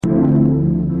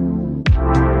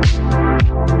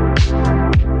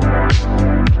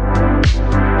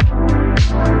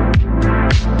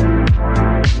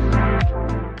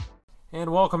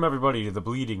welcome everybody to the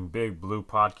Bleeding Big Blue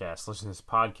podcast. Listen to this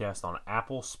podcast on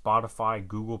Apple, Spotify,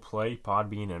 Google Play,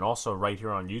 Podbean, and also right here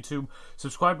on YouTube.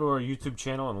 Subscribe to our YouTube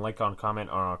channel and like and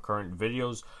comment on our current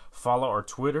videos. Follow our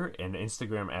Twitter and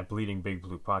Instagram at Bleeding Big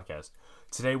Blue Podcast.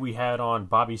 Today we had on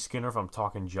Bobby Skinner from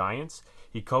Talking Giants.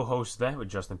 He co-hosts that with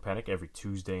Justin Pennick every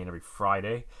Tuesday and every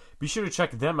Friday. Be sure to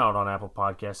check them out on Apple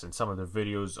Podcasts and some of their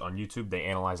videos on YouTube. They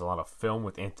analyze a lot of film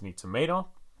with Anthony Tomato.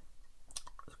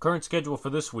 Current schedule for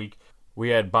this week, we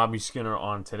had Bobby Skinner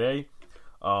on today.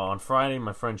 On Friday,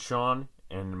 my friend Sean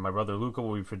and my brother Luca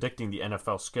will be predicting the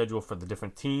NFL schedule for the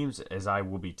different teams, as I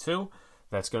will be too.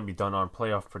 That's going to be done on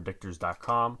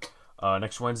playoffpredictors.com.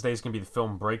 Next Wednesday is going to be the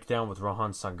film breakdown with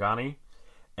Rohan Sangani.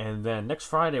 And then next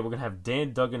Friday, we're going to have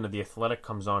Dan Duggan of The Athletic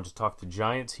comes on to talk to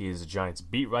Giants. He is a Giants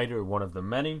beat writer, one of the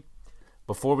many.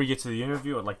 Before we get to the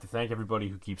interview, I'd like to thank everybody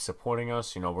who keeps supporting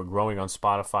us. You know, we're growing on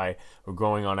Spotify, we're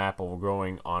growing on Apple, we're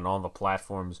growing on all the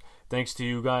platforms. Thanks to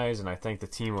you guys, and I thank the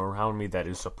team around me that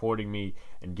is supporting me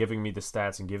and giving me the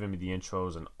stats and giving me the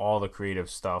intros and all the creative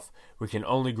stuff. We can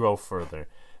only grow further.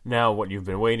 Now, what you've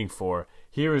been waiting for,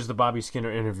 here is the Bobby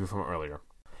Skinner interview from earlier.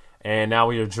 And now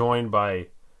we are joined by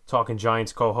Talking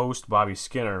Giants co-host Bobby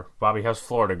Skinner. Bobby, how's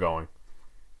Florida going?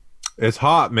 It's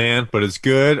hot, man, but it's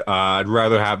good. I'd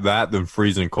rather have that than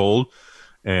freezing cold.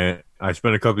 And I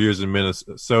spent a couple years in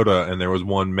Minnesota, and there was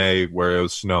one May where it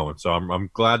was snowing. So I'm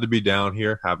glad to be down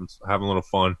here, having a little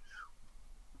fun,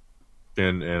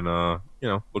 and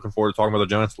looking forward to talking about the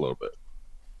Giants a little bit.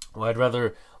 Well, I'd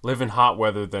rather live in hot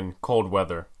weather than cold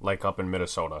weather, like up in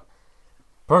Minnesota.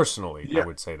 Personally, yeah. I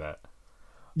would say that.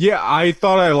 Yeah, I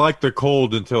thought I liked the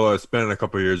cold until I spent a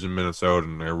couple of years in Minnesota,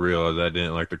 and I realized I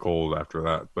didn't like the cold after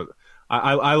that. But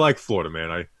I like Florida,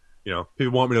 man.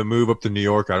 People want me to move up to New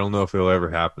York. I don't know if it'll ever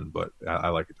happen, but I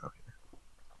like it down here.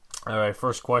 All right,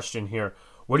 first question here.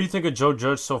 What do you think of Joe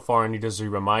Judge so far, and does he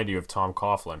remind you of Tom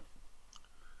Coughlin?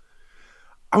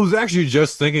 I was actually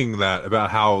just thinking that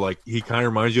about how he kind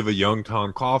of reminds you of a young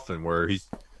Tom Coughlin, where he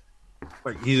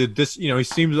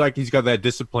seems like he's got that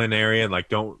disciplinarian,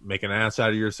 don't make an ass out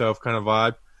of yourself kind of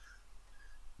vibe.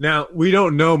 Now, we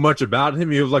don't know much about him.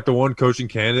 He was the one coaching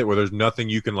candidate where there's nothing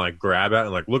you can grab at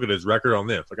and look at his record on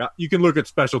this. You can look at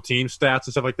special team stats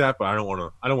and stuff like that, but I don't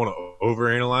want to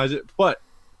overanalyze it. But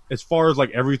as far as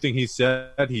everything he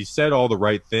said all the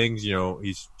right things.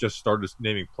 He's just started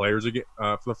naming players again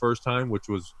for the first time, which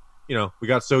was, we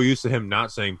got so used to him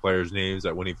not saying players' names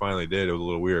that when he finally did, it was a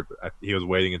little weird. But he was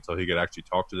waiting until he could actually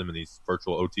talk to them in these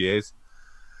virtual OTAs.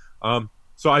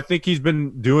 So I think he's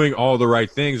been doing all the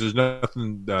right things. There's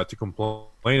nothing to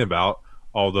complain about.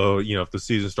 Although, if the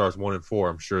season starts 1-4,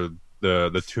 I'm sure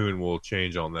the tune will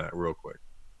change on that real quick.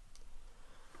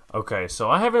 Okay,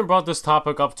 so I haven't brought this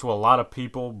topic up to a lot of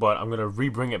people, but I'm going to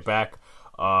re-bring it back.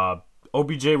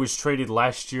 OBJ was traded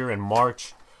last year in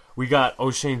March. We got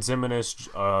Oshane Ximines,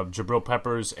 Jabril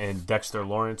Peppers, and Dexter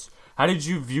Lawrence. How did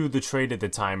you view the trade at the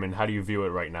time, and how do you view it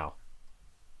right now?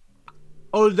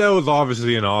 Odell was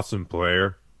obviously an awesome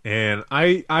player, and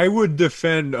I would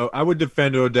defend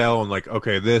Odell and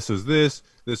okay, this is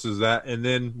that, and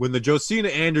then when the Josina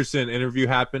Anderson interview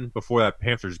happened before that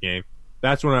Panthers game,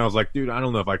 that's when I was like, dude, I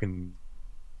don't know if I can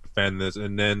defend this.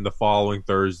 And then the following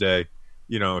Thursday,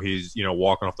 he's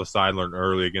walking off the sideline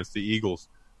early against the Eagles.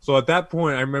 So at that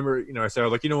point, I remember, I said, I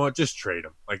was like, you know what, just trade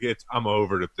him. I'm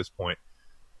over it at this point.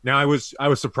 Now I was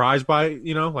surprised by,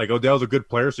 Odell's a good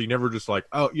player, so you never just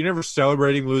you're never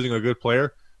celebrating losing a good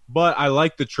player. But I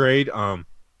like the trade. Odell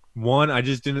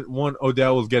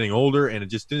was getting older, and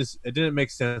it didn't make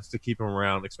sense to keep him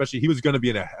around, especially he was going to be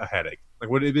a headache.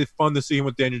 Would it be fun to see him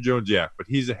with Daniel Jones? Yeah, but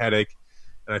he's a headache,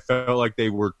 and I felt like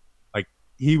they were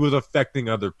he was affecting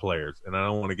other players, and I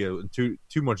don't want to get into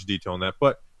too much detail on that,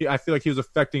 but I feel like he was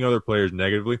affecting other players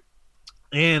negatively.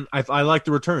 And I like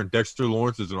the return. Dexter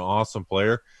Lawrence is an awesome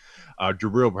player.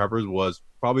 Jabril Peppers was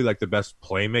probably the best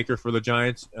playmaker for the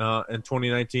Giants in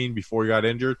 2019 before he got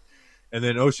injured. And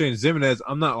then Oshane Ximines,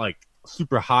 I'm not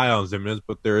super high on Ximines,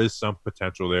 but there is some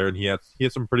potential there, and he had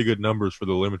some pretty good numbers for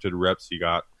the limited reps he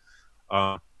got.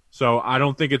 So I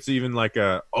don't think it's even I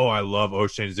love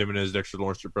Oshane Ximines, Dexter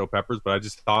Lawrence, Jabril Peppers, but I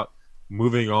just thought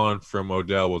moving on from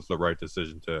Odell was the right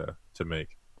decision to make.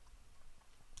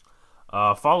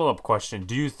 Follow-up question.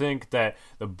 Do you think that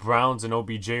the Browns and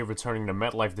OBJ returning to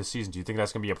MetLife this season, do you think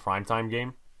that's going to be a primetime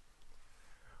game?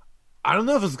 I don't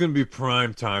know if it's going to be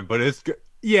primetime, but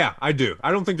yeah, I do.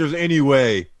 I don't think there's any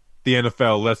way the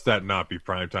NFL lets that not be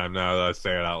primetime now that I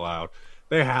say it out loud.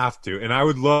 They have to, and I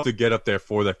would love to get up there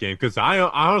for that game because I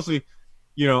honestly,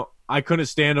 I couldn't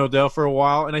stand Odell for a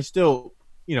while, and I still,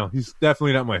 he's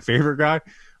definitely not my favorite guy,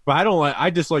 but I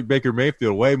dislike Baker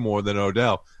Mayfield way more than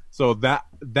Odell. So that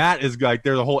that is like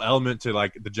there's a whole element to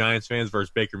like the Giants fans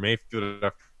versus Baker Mayfield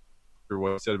after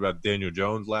what he said about Daniel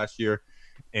Jones last year,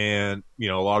 and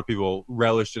a lot of people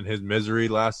relished in his misery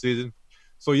last season.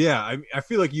 So yeah, I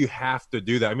feel like you have to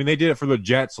do that. I mean, they did it for the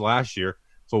Jets last year,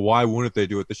 so why wouldn't they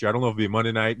do it this year? I don't know if it'll be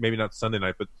Monday night, maybe not Sunday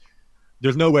night, but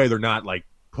there's no way they're not like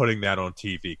putting that on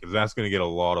TV because that's going to get a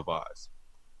lot of eyes.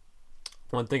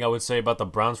 One thing I would say about the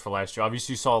Browns for last year,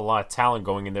 obviously you saw a lot of talent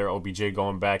going in there, OBJ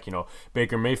going back,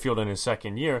 Baker Mayfield in his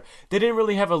second year. They didn't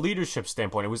really have a leadership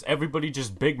standpoint. It was everybody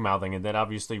just big-mouthing, and that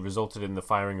obviously resulted in the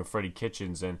firing of Freddie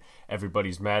Kitchens, and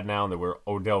everybody's mad now, and there were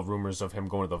Odell rumors of him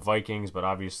going to the Vikings, but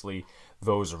obviously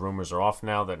those rumors are off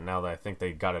now that I think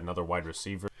they got another wide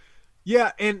receiver.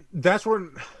 Yeah, and that's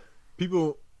when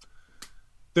people...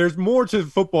 There's more to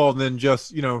football than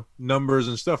just, numbers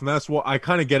and stuff. And that's what I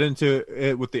kind of get into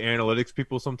it with the analytics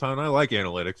people sometimes. I like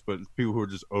analytics, but people who are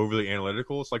just overly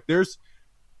analytical, it's like there's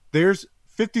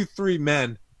 53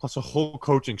 men plus a whole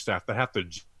coaching staff that have to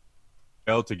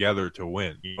gel together to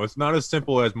win. It's not as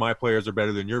simple as my players are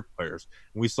better than your players.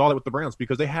 And we saw that with the Browns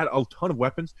because they had a ton of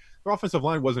weapons. Their offensive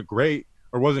line wasn't great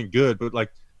or wasn't good, but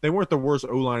like they weren't the worst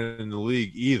O-line in the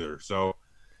league either. So,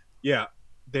 yeah.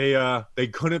 They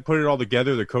couldn't put it all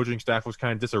together. The coaching staff was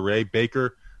kind of disarray.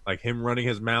 Baker, like him running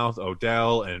his mouth,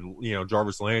 Odell, and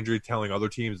Jarvis Landry telling other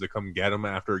teams to come get him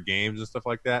after games and stuff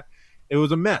like that. It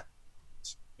was a mess.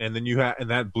 And then and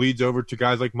that bleeds over to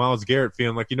guys like Myles Garrett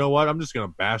feeling like, you know what, I'm just gonna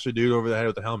bash a dude over the head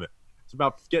with the helmet. It's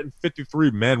about getting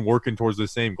 53 men working towards the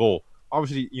same goal.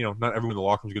 Obviously, not everyone in the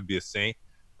locker room is gonna be a saint,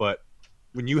 but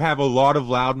when you have a lot of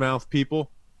loudmouth people,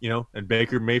 and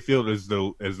Baker Mayfield is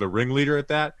the ringleader at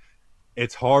that.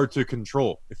 It's hard to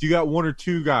control. If you got one or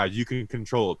two guys, you can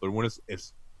control it. But when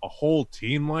it's a whole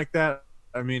team like that,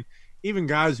 I mean, even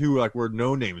guys who were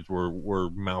no names were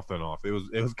mouthing off. It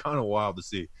was kind of wild to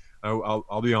see.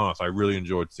 I'll be honest. I really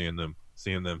enjoyed seeing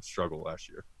them struggle last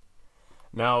year.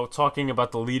 Now, talking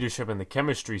about the leadership and the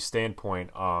chemistry standpoint,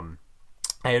 I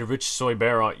had Rich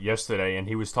Soybert on yesterday, and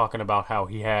he was talking about how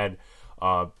he had.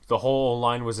 The whole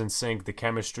line was in sync, the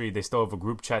chemistry. They still have a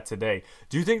group chat today.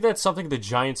 Do you think that's something the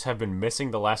Giants have been missing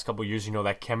the last couple of years,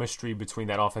 that chemistry between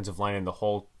that offensive line and the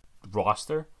whole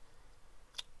roster?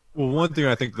 Well, one thing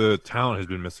I think the talent has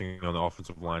been missing on the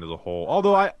offensive line as a whole,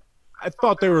 although I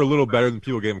thought they were a little better than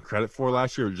people gave them credit for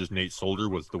last year. Just Nate Solder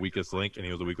was the weakest link, and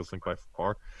he was the weakest link by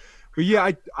far. But yeah,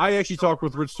 I actually talked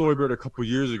with Rich Soybert a couple of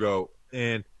years ago,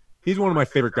 and he's one of my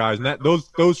favorite guys, and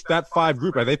that five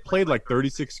group, they played like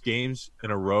 36 games in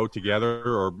a row together,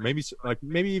 or maybe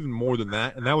even more than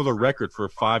that, and that was a record for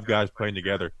 5 guys playing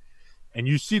together. And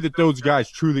you see that those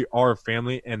guys truly are a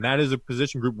family, and that is a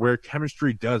position group where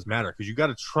chemistry does matter because you got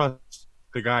to trust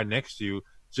the guy next to you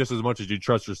just as much as you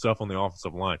trust yourself on the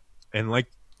offensive line. And like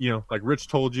Rich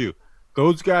told you,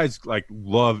 those guys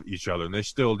love each other, and they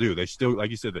still do. They still,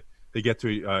 like you said, they get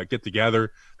to get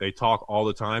together. They talk all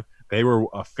the time. They were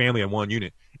a family in one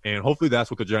unit. And hopefully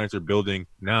that's what the Giants are building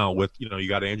now with, you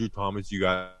got Andrew Thomas, you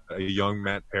got a young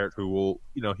Matt Parrott who will,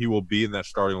 he will be in that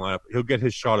starting lineup. He'll get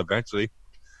his shot eventually.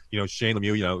 Shane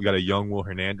Lemieux, you got a young Will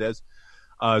Hernandez.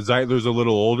 Zeitler's a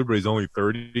little older, but he's only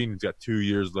 30 and he's got 2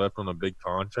 years left on a big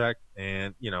contract.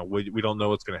 And, we don't know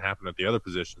what's going to happen at the other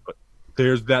positions, but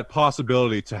there's that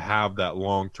possibility to have that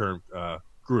long-term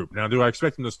group. Now, do I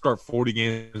expect them to start 40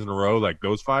 games in a row like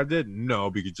those 5 did?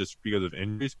 No, because of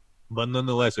injuries. But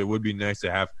nonetheless, it would be nice to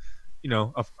have,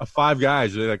 a 5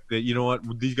 guys that,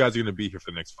 what, these guys are going to be here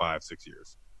for the next 5-6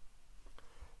 years.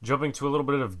 Jumping to a little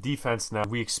bit of defense now.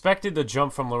 We expected the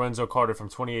jump from Lorenzo Carter from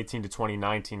 2018 to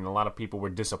 2019, and a lot of people were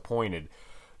disappointed.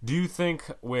 Do you think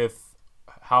with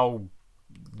how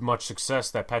much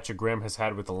success that Patrick Graham has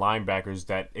had with the linebackers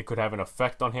that it could have an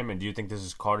effect on him, and do you think this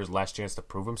is Carter's last chance to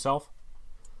prove himself?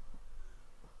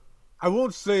 I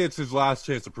won't say it's his last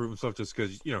chance to prove himself just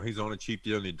because, he's on a cheap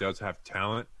deal and he does have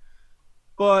talent.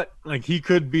 But, he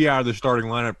could be out of the starting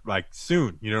lineup,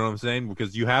 soon. You know what I'm saying?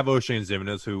 Because you have O'Shane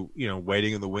Ximines who,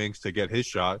 waiting in the wings to get his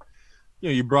shot.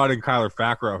 You brought in Kyler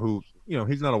Fackrell who,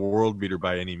 he's not a world beater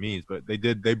by any means, but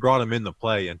they brought him in to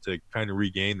play and to kind of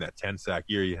regain that 10-sack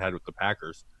year he had with the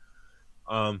Packers.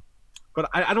 But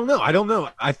I don't know.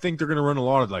 I think they're going to run a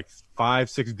lot of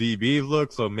 5-6 DB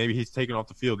looks, so maybe he's taken off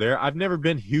the field there. I've never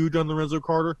been huge on Lorenzo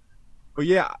Carter, but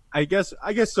yeah, I guess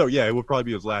so. Yeah, it would probably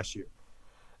be his last year.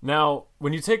 Now,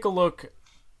 when you take a look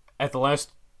at the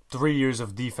last 3 years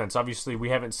of defense, obviously we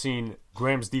haven't seen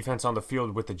Graham's defense on the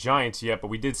field with the Giants yet, but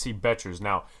we did see Betcher's.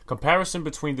 Now, comparison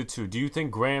between the two, do you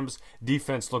think Graham's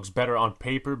defense looks better on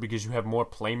paper because you have more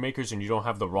playmakers and you don't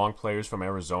have the wrong players from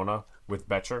Arizona with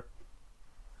Betcher?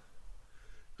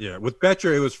 Yeah, with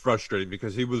Betcher, it was frustrating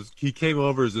because he came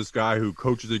over as this guy who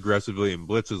coaches aggressively and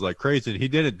blitzes like crazy, and he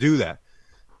didn't do that.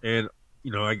 And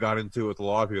I got into it with a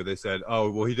lot of people. They said, "Oh,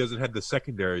 well, he doesn't have the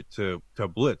secondary to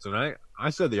blitz," and I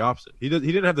said the opposite. He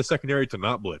didn't have the secondary to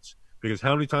not blitz because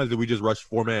how many times did we just rush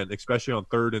 4 man, especially on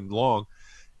third and long,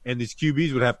 and these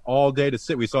QBs would have all day to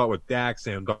sit. We saw it with Dak,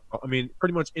 Sam. I mean,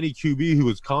 pretty much any QB who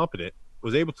was competent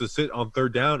was able to sit on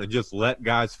third down and just let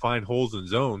guys find holes in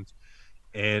zones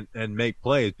and make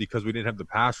plays because we didn't have the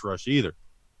pass rush either.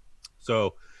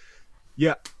 So,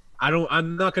 yeah,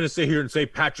 I'm not going to sit here and say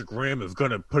Patrick Graham is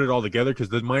going to put it all together because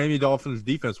the Miami Dolphins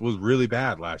defense was really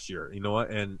bad last year. You know what?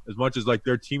 And as much as like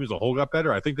their team as a whole got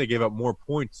better, I think they gave up more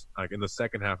points like in the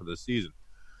second half of the season.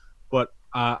 But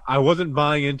I wasn't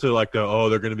buying into like they're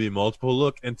going to be multiple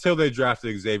look until they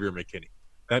drafted Xavier McKinney.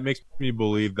 That makes me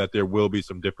believe that there will be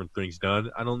some different things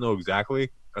done. I don't know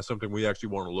exactly. That's something we actually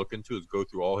want to look into is go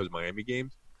through all his Miami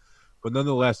games. But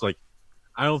nonetheless, like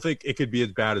I don't think it could be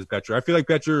as bad as Betcher. I feel like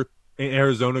Betcher in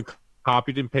Arizona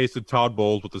copied and pasted Todd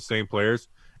Bowles with the same players.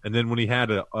 And then when he had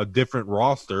a different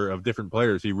roster of different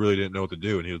players, he really didn't know what to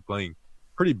do. And he was playing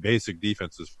pretty basic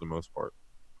defenses for the most part.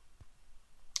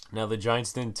 Now, the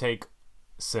Giants didn't take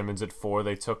Simmons at 4.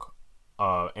 They took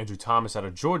Andrew Thomas out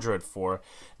of Georgia at 4.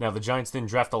 Now, the Giants didn't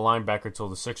draft a linebacker until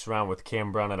the 6th round with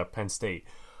Cam Brown out of Penn State.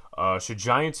 Should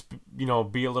Giants, be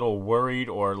a little worried,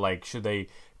 or like should they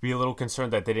be a little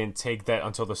concerned that they didn't take that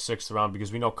until the 6th round?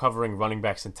 Because we know covering running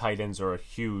backs and tight ends are a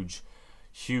huge,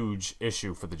 huge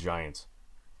issue for the Giants.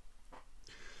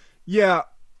 Yeah,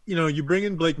 you bring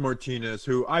in Blake Martinez,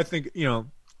 who I think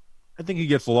he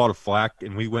gets a lot of flack,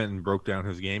 and we went and broke down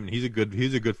his game. And he's a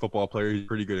good football player. He's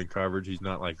pretty good in coverage. He's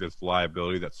not like this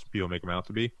liability that people make him out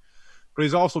to be, but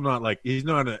he's also not he's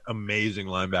not an amazing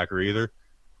linebacker either.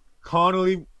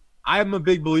 Connolly, I'm a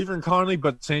big believer in Connolly, but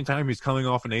at the same time, he's coming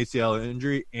off an ACL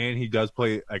injury, and he does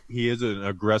play he is an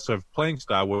aggressive playing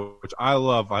style, which I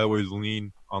love. I always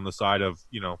lean on the side of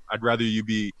I'd rather you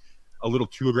be a little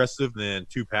too aggressive than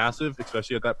too passive,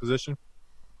 especially at that position.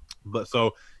 But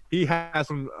so he has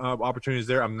some opportunities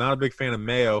there. I'm not a big fan of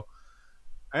Mayo.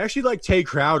 I actually like Tay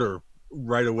Crowder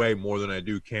right away more than I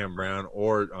do Cam Brown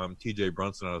or T.J.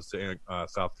 Brunson out of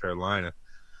South Carolina.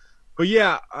 But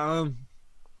yeah,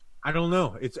 I don't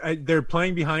know. They're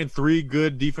playing behind 3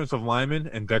 good defensive linemen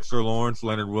and Dexter Lawrence,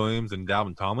 Leonard Williams, and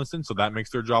Dalvin Tomlinson, so that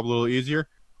makes their job a little easier.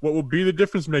 What will be the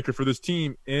difference maker for this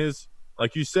team is,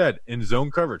 like you said, in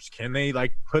zone coverage. Can they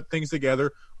put things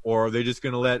together, or are they just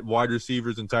going to let wide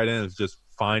receivers and tight ends just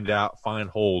find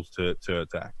holes to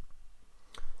attack?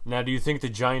 Now, do you think the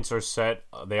Giants are set?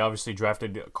 They obviously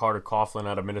drafted Carter Coughlin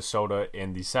out of Minnesota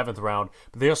in the 7th round.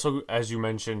 But they also, as you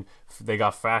mentioned, they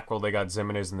got Fackrell, they got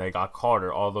Zimenez, and they got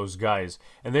Carter, all those guys.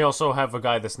 And they also have a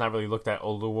guy that's not really looked at,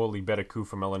 Oluwole Bedeku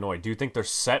from Illinois. Do you think they're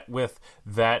set with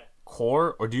that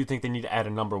core, or do you think they need to add a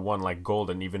number 1 like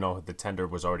Golden, even though the tender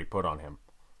was already put on him?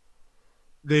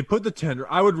 They put the tender.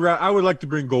 I would like to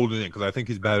bring Golden in because I think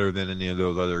he's better than any of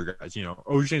those other guys.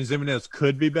 Ocean Zimenez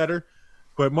could be better.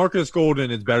 But Marcus Golden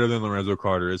is better than Lorenzo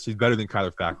Carter is. He's better than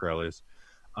Kyler Fackrell is.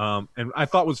 And I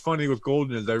thought was funny with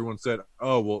Golden is everyone said,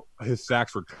 oh, well, his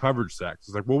sacks were coverage sacks.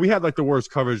 It's like, well, we had the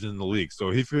worst coverage in the league.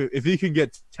 So if he can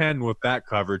get 10 with that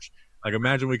coverage,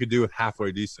 imagine we could do with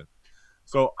halfway decent.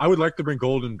 So I would like to bring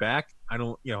Golden back. I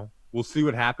don't, we'll see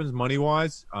what happens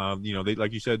money-wise. They,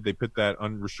 like you said, they put that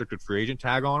unrestricted free agent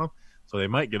tag on him. So they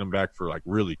might get him back for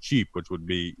really cheap, which would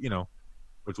be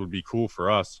cool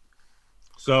for us.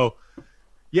 So –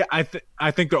 yeah,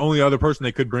 I think the only other person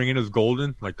they could bring in is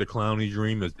Golden. The Clowney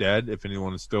dream is dead, if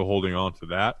anyone is still holding on to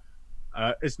that.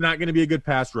 It's not going to be a good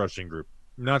pass rushing group.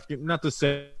 Not to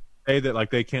say that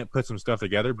they can't put some stuff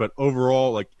together, but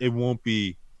overall, it won't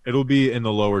be. It'll be in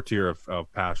the lower tier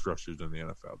of pass rushers in the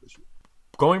NFL this year.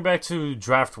 Going back to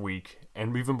draft week,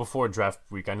 and even before draft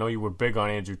week, I know you were big on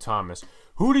Andrew Thomas.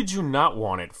 Who did you not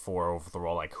want it for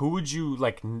overall? Who would you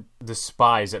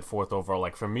despise at 4th overall?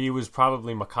 For me, it was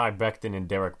probably Mekhi Becton and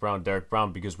Derek Brown. Derek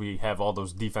Brown because we have all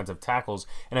those defensive tackles,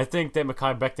 and I think that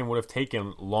Mekhi Becton would have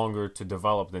taken longer to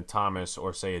develop than Thomas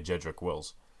or say a Jedrick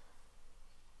Wills.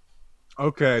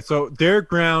 Okay, so Derek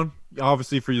Brown,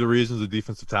 obviously for the reasons the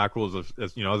defensive tackle is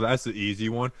that's the easy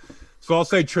one. So I'll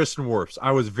say Tristan Wirfs.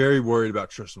 I was very worried about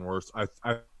Tristan Wirfs.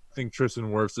 I think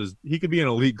Tristan Wirfs he could be an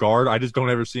elite guard. I just don't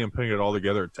ever see him putting it all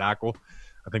together at tackle.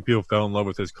 I think people fell in love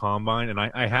with his combine, and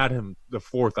I had him the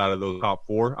 4th out of those top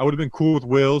 4. I would have been cool with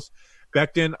Wills.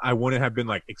 Becton, I wouldn't have been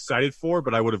excited for,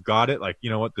 but I would have got it. You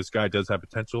know what, this guy does have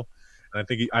potential, and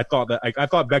I thought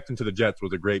Becton to the Jets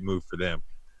was a great move for them.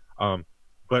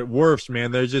 But Wirfs,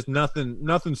 man, there's just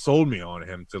nothing sold me on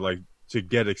him to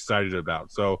get excited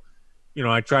about. So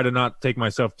I try to not take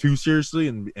myself too seriously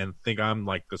and think I'm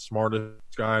like the smartest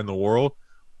guy in the world.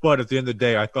 But at the end of the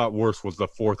day, I thought Wirfs was the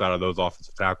fourth out of those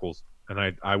offensive tackles,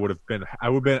 and I would have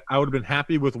been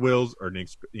happy with Wills or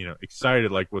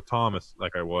excited like with Thomas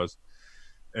like I was,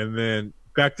 and then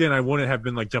back then I wouldn't have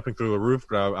been like jumping through the roof,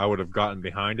 but I would have gotten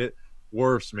behind it.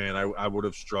 Wirfs, man, I would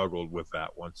have struggled with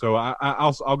that one, so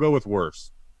I'll go with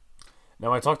Wirfs.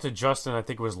 Now, I talked to Justin, I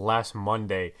think it was last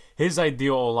Monday. His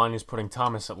ideal O-line is putting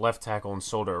Thomas at left tackle and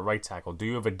Solder at right tackle. Do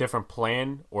you have a different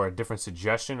plan or a different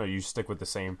suggestion, or you stick with the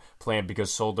same plan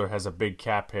because Solder has a big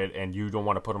cap hit and you don't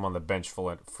want to put him on the bench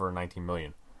for $19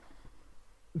 million?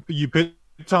 You put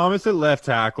Thomas at left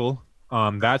tackle.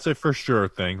 That's a for sure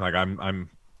thing. Like Andrew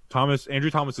Thomas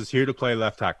is here to play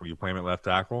left tackle. You play him at left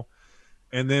tackle.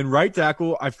 And then right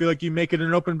tackle, I feel like you make it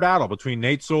an open battle between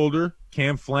Nate Solder,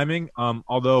 Cam Fleming,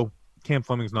 although Cam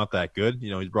Fleming's not that good.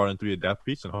 He's brought in to be a depth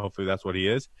piece, and hopefully that's what he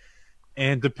is.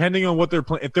 And depending on what they're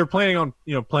playing, if they're planning on,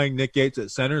 playing Nick Gates at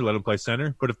center, let him play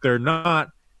center. But if they're not,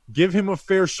 give him a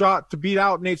fair shot to beat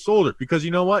out Nate Solder, because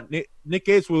you know what? Nick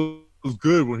Gates was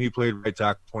good when he played right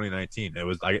tackle 2019. It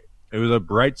was a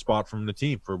bright spot from the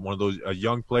team for one of those, a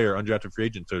young player, undrafted free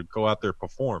agent, to go out there and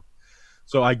perform.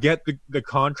 So I get the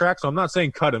contract. So I'm not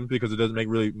saying cut him, because it doesn't make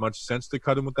really much sense to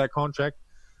cut him with that contract.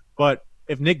 But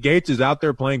if Nick Gates is out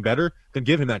there playing better, then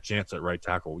give him that chance at right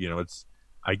tackle.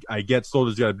 I get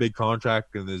Solder's got a big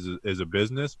contract and is a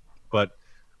business, but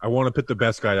I want to put the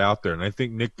best guy out there, and I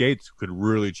think Nick Gates could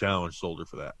really challenge Solder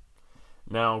for that.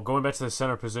 Now, going back to the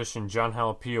center position, John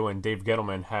Halapio and Dave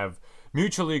Gettleman have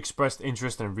mutually expressed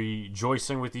interest in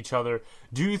rejoicing with each other.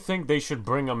 Do you think they should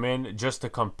bring them in just to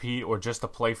compete or just to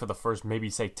play for the first, maybe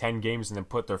say 10 games and then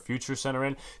put their future center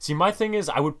in? See, my thing is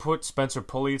I would put Spencer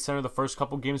Pulley at center the first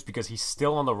couple games because he's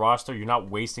still on the roster. You're not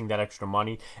wasting that extra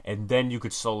money. And then you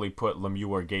could slowly put Lemieux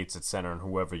or Gates at center and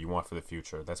whoever you want for the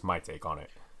future. That's my take on it.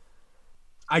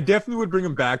 I definitely would bring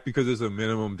him back because it's a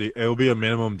minimum. It'll be a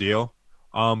minimum deal.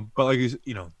 But like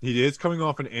he is coming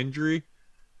off an injury.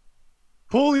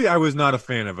 Pulley, I was not a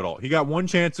fan of at all. He got one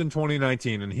chance in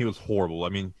 2019, and he was horrible. I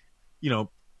mean,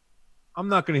 I'm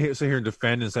not going to sit here and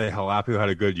defend and say Halapio had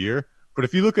a good year, but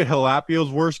if you look at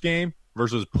Halapio's worst game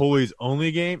versus Pulley's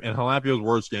only game, and Halapio's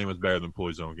worst game was better than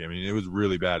Pulley's own game. I mean, it was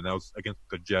really bad, and that was against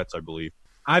the Jets, I believe.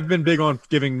 I've been big on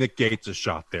giving Nick Gates a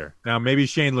shot there. Now, maybe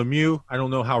Shane Lemieux, I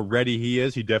don't know how ready he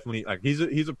is. He definitely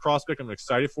he's a prospect I'm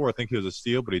excited for. I think he was a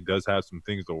steal, but he does have some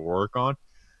things to work on.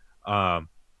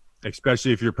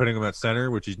 Especially if you're putting him at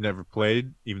center, which he's never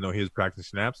played, even though he has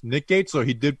practiced snaps. Nick Gates, though,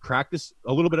 he did practice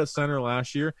a little bit at center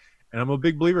last year, and I'm a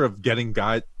big believer of getting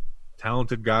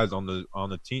talented guys on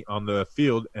the team, on the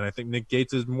field, and I think Nick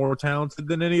Gates is more talented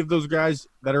than any of those guys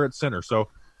that are at center. So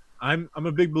I'm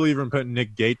a big believer in putting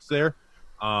Nick Gates there.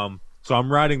 So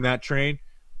I'm riding that train.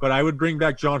 But I would bring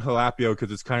back John Halapio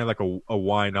because it's kind of like a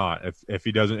why not. If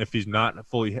he's not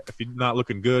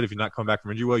looking good, if he's not coming back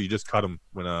from injury well, you just cut him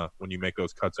when you make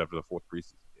those cuts after the fourth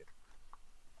preseason game.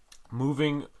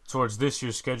 Moving towards this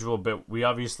year's schedule a bit, we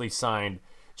obviously signed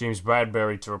James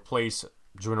Bradberry to replace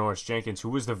Janoris Jenkins,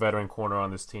 who is the veteran corner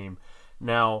on this team.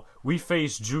 Now, we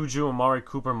face Juju, Amari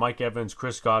Cooper, Mike Evans,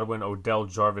 Chris Godwin, Odell,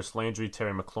 Jarvis Landry,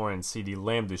 Terry McLaurin, and CeeDee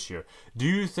Lamb this year. Do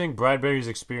you think Bradberry's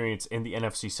experience in the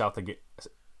NFC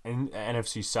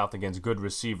South against good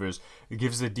receivers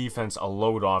gives the defense a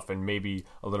load off and maybe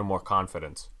a little more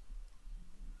confidence?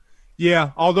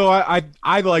 Yeah, although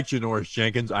I like Janoris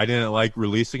Jenkins. I didn't like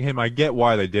releasing him. I get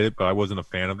why they did it, but I wasn't a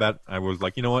fan of that. I was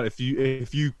like, you know what? If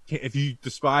you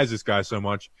despise this guy so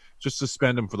much, just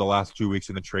suspend him for the last 2 weeks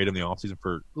and then trade him in the offseason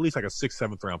for at least like a 6th,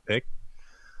 7th round pick.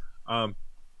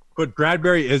 But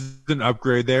Bradberry is an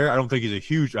upgrade there. I don't think he's a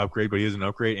huge upgrade, but he is an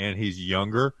upgrade, and he's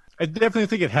younger. I definitely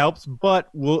think it helps, but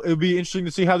it'll be interesting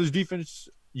to see how this defense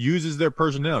uses their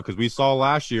personnel, because we saw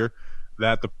last year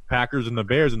that the Packers and the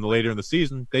Bears later in the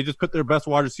season, they just put their best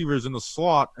wide receivers in the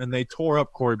slot and they tore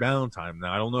up Corey Ballantyne.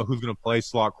 Now, I don't know who's going to play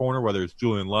slot corner, whether it's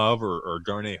Julian Love or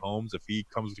Darnay Holmes, if he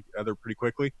comes together pretty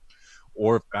quickly,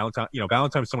 or if Ballantyne,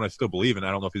 Ballantyne's someone I still believe in. I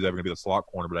don't know if he's ever going to be the slot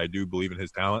corner, but I do believe in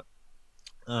his talent.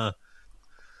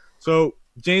 So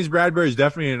James Bradberry is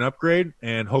definitely an upgrade,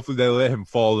 and hopefully they let him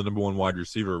fall the number one wide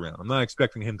receiver around. I'm not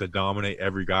expecting him to dominate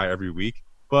every guy every week,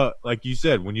 but like you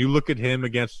said, when you look at him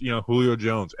against Julio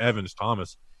Jones, Evans,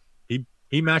 Thomas,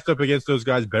 he matched up against those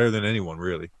guys better than anyone,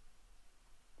 really.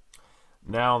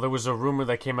 Now, there was a rumor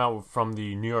that came out from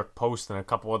the New York Post and a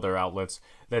couple other outlets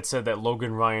that said that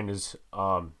Logan Ryan is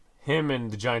him and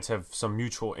the Giants have some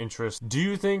mutual interest. Do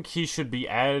you think he should be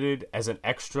added as an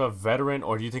extra veteran,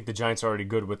 or do you think the Giants are already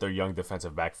good with their young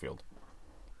defensive backfield?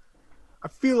 I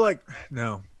feel like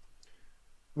no.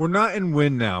 we're not in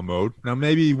win now mode. Now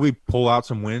maybe we pull out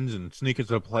some wins and sneak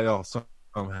into the playoffs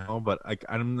somehow, but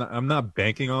I'm not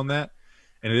banking on that.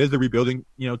 And it is the rebuilding,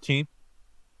 team.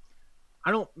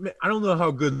 I don't know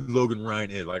how good Logan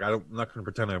Ryan is. Like I'm not going to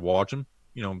pretend I watch him.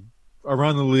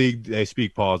 Around the league they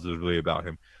speak positively about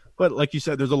him. But like you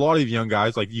said, there's a lot of young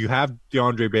guys. Like you have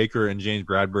DeAndre Baker and James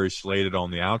Bradbury slated on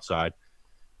the outside,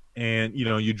 and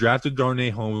you drafted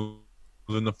Darnay Holmes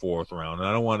in the 4th round. And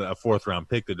I don't want a 4th round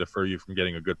pick to defer you from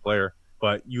getting a good player.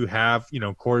 But you have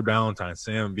Corey Ballantyne,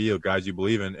 Sam Beal, guys you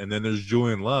believe in, and then there's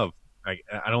Julian Love.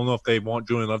 I don't know if they want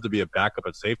Julian Love to be a backup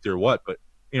at safety or what, but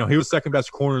he was second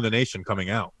best corner in the nation coming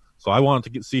out. So I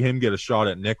wanted to see him get a shot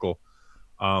at nickel.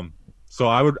 So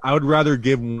I would rather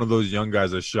give one of those young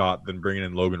guys a shot than bringing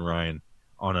in Logan Ryan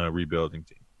on a rebuilding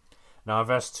team. Now, I've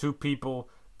asked 2 people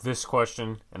this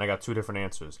question, and I got 2 different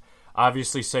answers.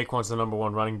 Obviously, Saquon's the number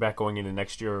 1 running back going into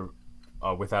next year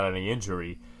without any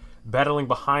injury. Battling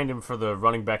behind him for the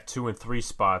running back 2 and 3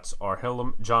 spots are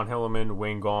John Hilliman,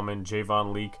 Wayne Gallman,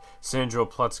 Javon Leake, Sandro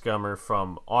Plutzgummer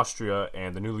from Austria,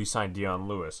 and the newly signed Dion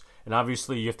Lewis. And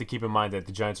obviously, you have to keep in mind that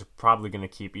the Giants are probably going to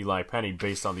keep Eli Penny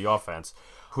based on the offense.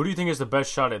 Who do you think is the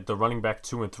best shot at the running back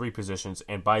 2 and 3 positions?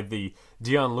 And by the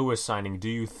Dion Lewis signing, do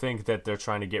you think that they're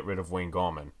trying to get rid of Wayne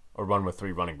Gallman or run with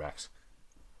 3 running backs?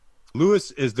 Lewis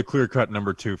is the clear-cut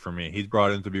number 2 for me. He's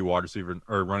brought in to be wide receiver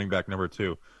or running back number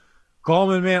 2.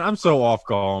 Gallman, man, I'm so off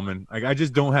Gallman. Like I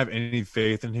just don't have any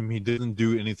faith in him. He doesn't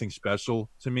do anything special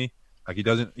to me. Like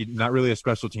he's not really a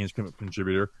special teams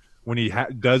contributor. When he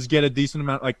does get a decent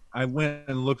amount, like I went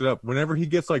and looked it up. Whenever he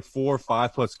gets like 4 or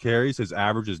 5 plus carries, his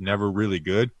average is never really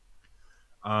good.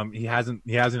 He hasn't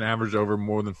averaged over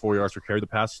more than 4 yards per carry the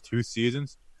past 2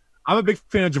 seasons. I'm a big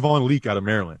fan of Javon Leake out of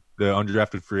Maryland, the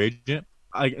undrafted free agent.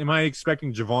 Am I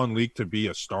expecting Javon Leake to be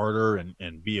a starter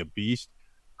and be a beast?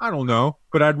 I don't know,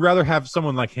 but I'd rather have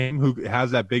someone like him who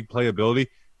has that big playability,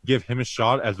 give him a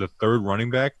shot as the 3rd running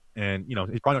back. And,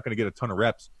 he's probably not going to get a ton of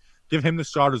reps. Give him the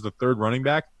shot as the 3rd running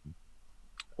back.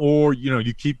 Or,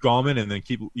 you keep Gallman and then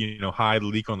keep, hide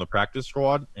Leak on the practice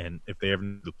squad. And if they ever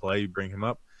need to play, you bring him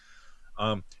up.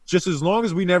 Just as long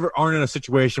as we never aren't in a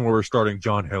situation where we're starting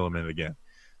John Hilliman again.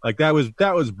 Like that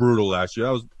was brutal last year.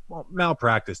 That was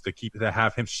malpractice to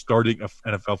have him starting an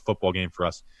NFL football game for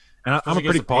us. And I'm a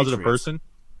pretty positive person.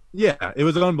 Yeah, it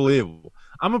was unbelievable.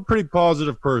 I'm a pretty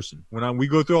positive person. When we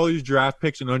go through all these draft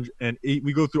picks and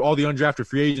we go through all the undrafted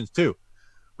free agents too,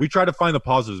 we try to find the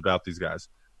positives about these guys.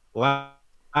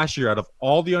 Last year, out of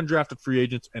all the undrafted free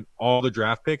agents and all the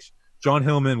draft picks, John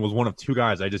Hillman was one of 2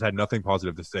 guys I just had nothing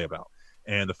positive to say about.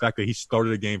 And the fact that he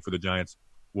started a game for the Giants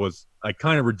was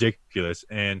kind of ridiculous.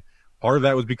 And part of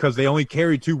that was because they only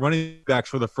carried 2 running backs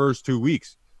for the first 2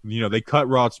 weeks. They cut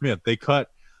Rod Smith. They cut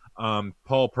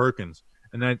Paul Perkins.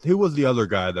 And then who was the other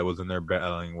guy that was in there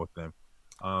battling with them?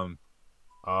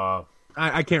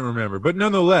 I can't remember. But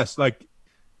nonetheless,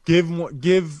 give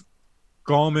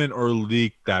Gallman or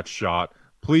Leak that shot.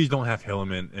 Please don't have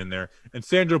Hilliman in there. And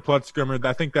Sandro Plutzgummer,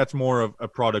 I think that's more of a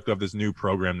product of this new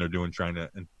program they're doing, trying to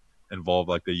involve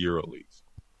the Euro leagues.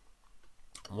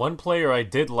 One player I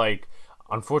did like,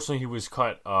 unfortunately he was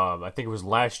cut, I think it was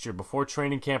last year, before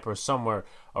training camp or somewhere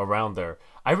around there.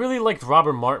 I really liked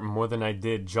Robert Martin more than I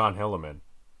did John Hilliman.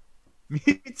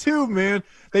 Me too, man.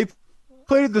 They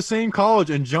played at the same college,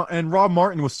 and Rob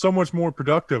Martin was so much more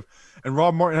productive. And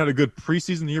Rob Martin had a good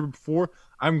preseason the year before.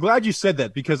 I'm glad you said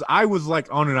that because I was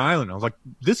on an island. I was like,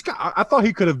 this guy. I thought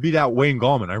he could have beat out Wayne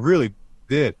Gallman. I really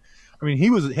did. I mean,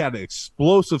 he had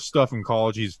explosive stuff in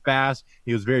college. He's fast.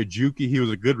 He was very jukey. He was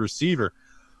a good receiver.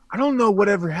 I don't know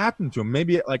whatever happened to him.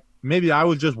 Maybe I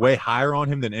was just way higher on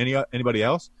him than anybody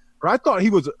else. But I thought he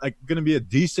was going to be a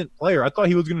decent player. I thought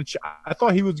he was going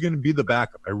to be the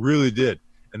backup. I really did.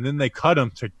 And then they cut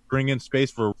him to bring in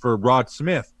space for Rod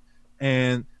Smith.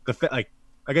 And like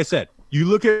I said, you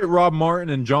look at Rob Martin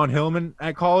and John Hillman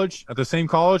at the same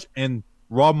college, and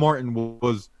Rob Martin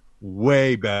was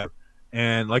way better.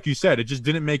 And like you said, it just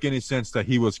didn't make any sense that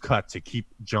he was cut to keep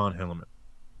John Hillman.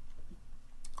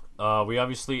 We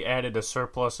obviously added a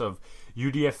surplus of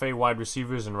UDFA wide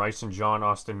receivers in Rice and John,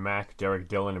 Austin Mack, Derek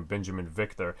Dillon, and Benjamin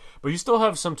Victor. But you still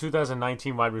have some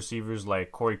 2019 wide receivers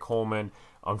like Corey Coleman.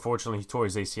 Unfortunately, he tore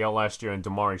his ACL last year, and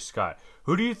Damari Scott.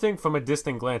 Who do you think, from a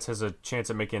distant glance, has a chance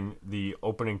at making the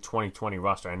opening 2020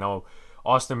 roster? I know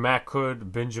Austin Mack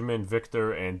could, Benjamin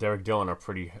Victor, and Derek Dillon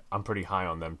I'm pretty high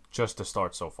on them just to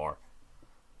start so far.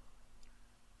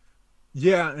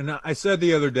 Yeah, and I said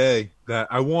the other day that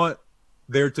I want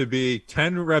there to be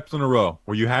 10 reps in a row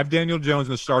where you have Daniel Jones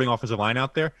in the starting offensive line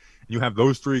out there, and you have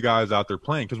those 3 guys out there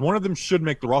playing, because one of them should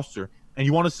make the roster, and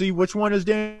you want to see which one is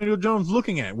Daniel Jones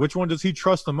looking at, which one does he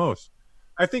trust the most.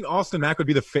 I think Austin Mack would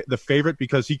be the favorite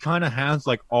because he kind of has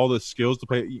like all the skills to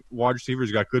play wide receiver.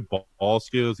 He's got good ball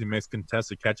skills. He makes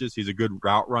contested catches. He's a good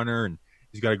route runner, and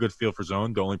he's got a good feel for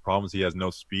zone. The only problem is he has no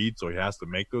speed, so he has to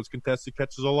make those contested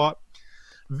catches a lot.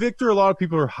 Victor, a lot of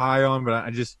people are high on, but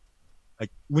I just like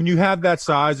when you have that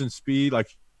size and speed, like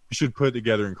you should put it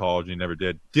together in college, and he never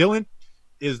did. Dylan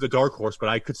is the dark horse, but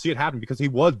I could see it happen because he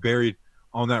was buried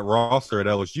on that roster at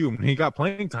LSU. When he got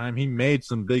playing time, he made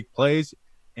some big plays,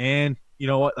 and you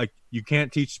know what? Like you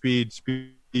can't teach speed.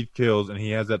 Speed kills, and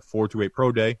he has that 4.28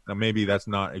 pro day. Now maybe that's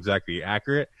not exactly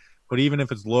accurate, but even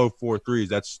if it's low 4.3s,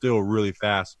 that's still really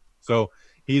fast. So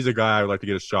he's a guy I would like to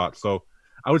get a shot. So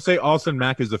I would say Austin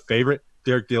Mack is the favorite.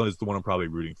 Derek Dillon is the one I'm probably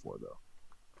rooting for, though.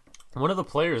 One of the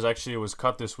players actually was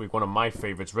cut this week, one of my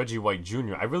favorites, Reggie White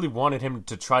Jr. I really wanted him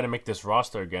to try to make this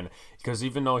roster again because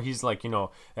even though he's like, an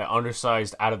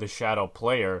undersized, out-of-the-shadow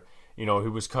player, he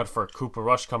was cut for Cooper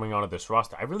Rush coming onto this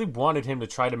roster. I really wanted him to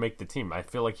try to make the team. I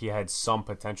feel like he had some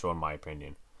potential, in my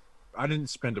opinion. I didn't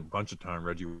spend a bunch of time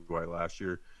Reggie White last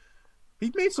year.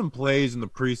 He made some plays in the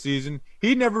preseason.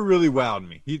 He never really wowed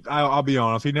me. I'll be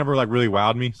honest, he never really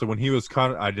wowed me. So when he was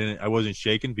cut, I wasn't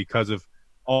shaken because of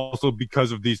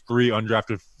these 3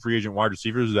 undrafted free agent wide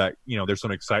receivers that there's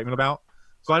some excitement about.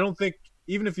 So I don't think,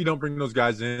 even if you don't bring those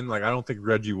guys in, I don't think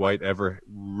Reggie White ever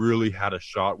really had a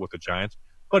shot with the Giants.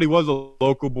 But he was a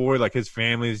local boy. Like his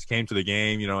family came to the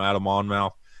game, out of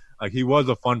Monmouth. Like he was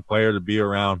a fun player to be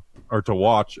around or to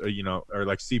watch, or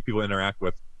see people interact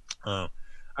with.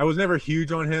 I was never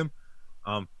huge on him.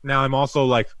 Now I'm also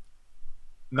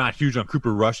not huge on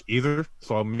Cooper Rush either.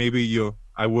 So maybe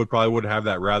I would have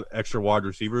that extra wide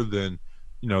receiver than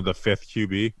the 5th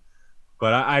QB.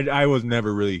 But I was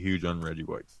never really huge on Reggie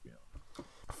White.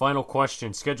 Final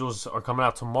question: schedules are coming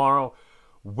out tomorrow.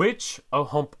 Which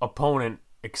opponent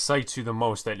excites you the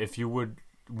most? That if you would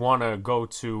want to go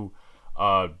to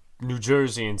New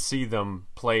Jersey and see them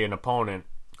play an opponent,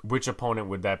 which opponent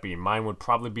would that be? Mine would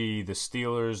probably be the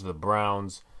Steelers, the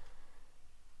Browns.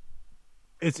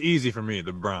 It's easy for me,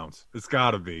 the Browns. It's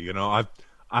got to be.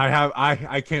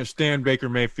 I can't stand Baker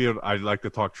Mayfield. I like to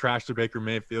talk trash to Baker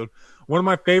Mayfield. One of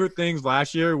my favorite things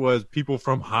last year was people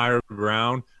from higher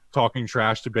ground talking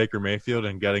trash to Baker Mayfield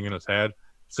and getting in his head.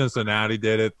 Cincinnati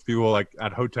did it. People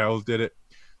at hotels did it.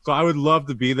 So I would love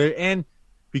to be there. And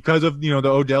because of, the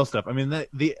Odell stuff, I mean,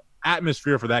 the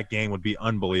atmosphere for that game would be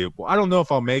unbelievable. I don't know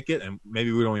if I'll make it, and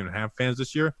maybe we don't even have fans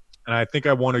this year. And I think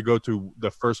I want to go to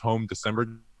the first home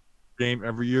December game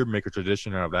every year, make a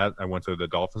tradition out of that. I went to the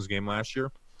Dolphins game last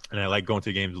year, and I like going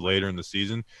to games later in the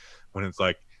season when it's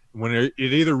when it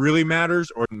either really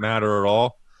matters or doesn't matter at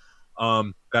all.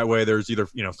 That way there's either,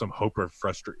 some hope or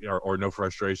or no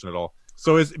frustration at all.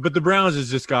 But the Browns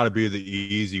has just got to be the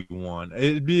easy one.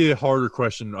 It'd be a harder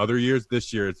question other years.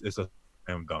 This year it's a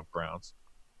slam dunk Browns.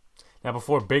 Now,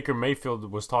 before Baker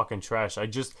Mayfield was talking trash, I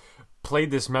just played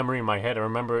this memory in my head. I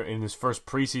remember in his first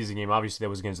preseason game, obviously that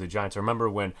was against the Giants. I remember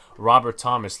when Robert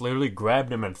Thomas literally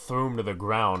grabbed him and threw him to the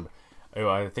ground.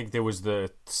 I think there was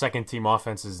the second-team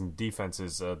offenses and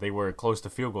defenses. They were close to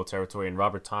field goal territory, and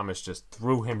Robert Thomas just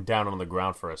threw him down on the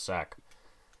ground for a sack.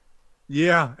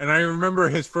 Yeah, and I remember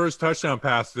his first touchdown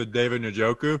pass to David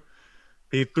Njoku.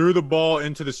 He threw the ball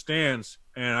into the stands,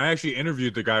 and I actually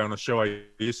interviewed the guy on a show I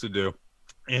used to do.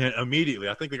 And immediately,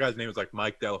 I think the guy's name was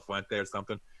Mike De La Fuente or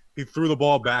something. He threw the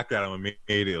ball back at him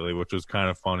immediately, which was kind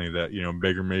of funny that,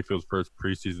 Baker Mayfield's first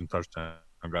preseason touchdown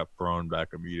got thrown back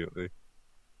immediately.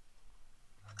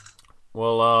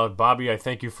 Well, Bobby, I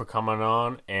thank you for coming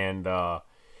on, and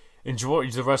enjoy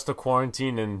the rest of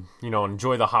quarantine and,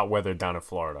 enjoy the hot weather down in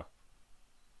Florida.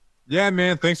 Yeah,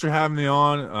 man. Thanks for having me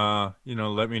on.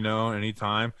 Let me know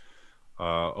anytime.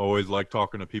 Always like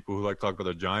talking to people who like talking about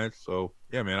the Giants. So,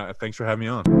 yeah, man, thanks for having me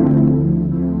on.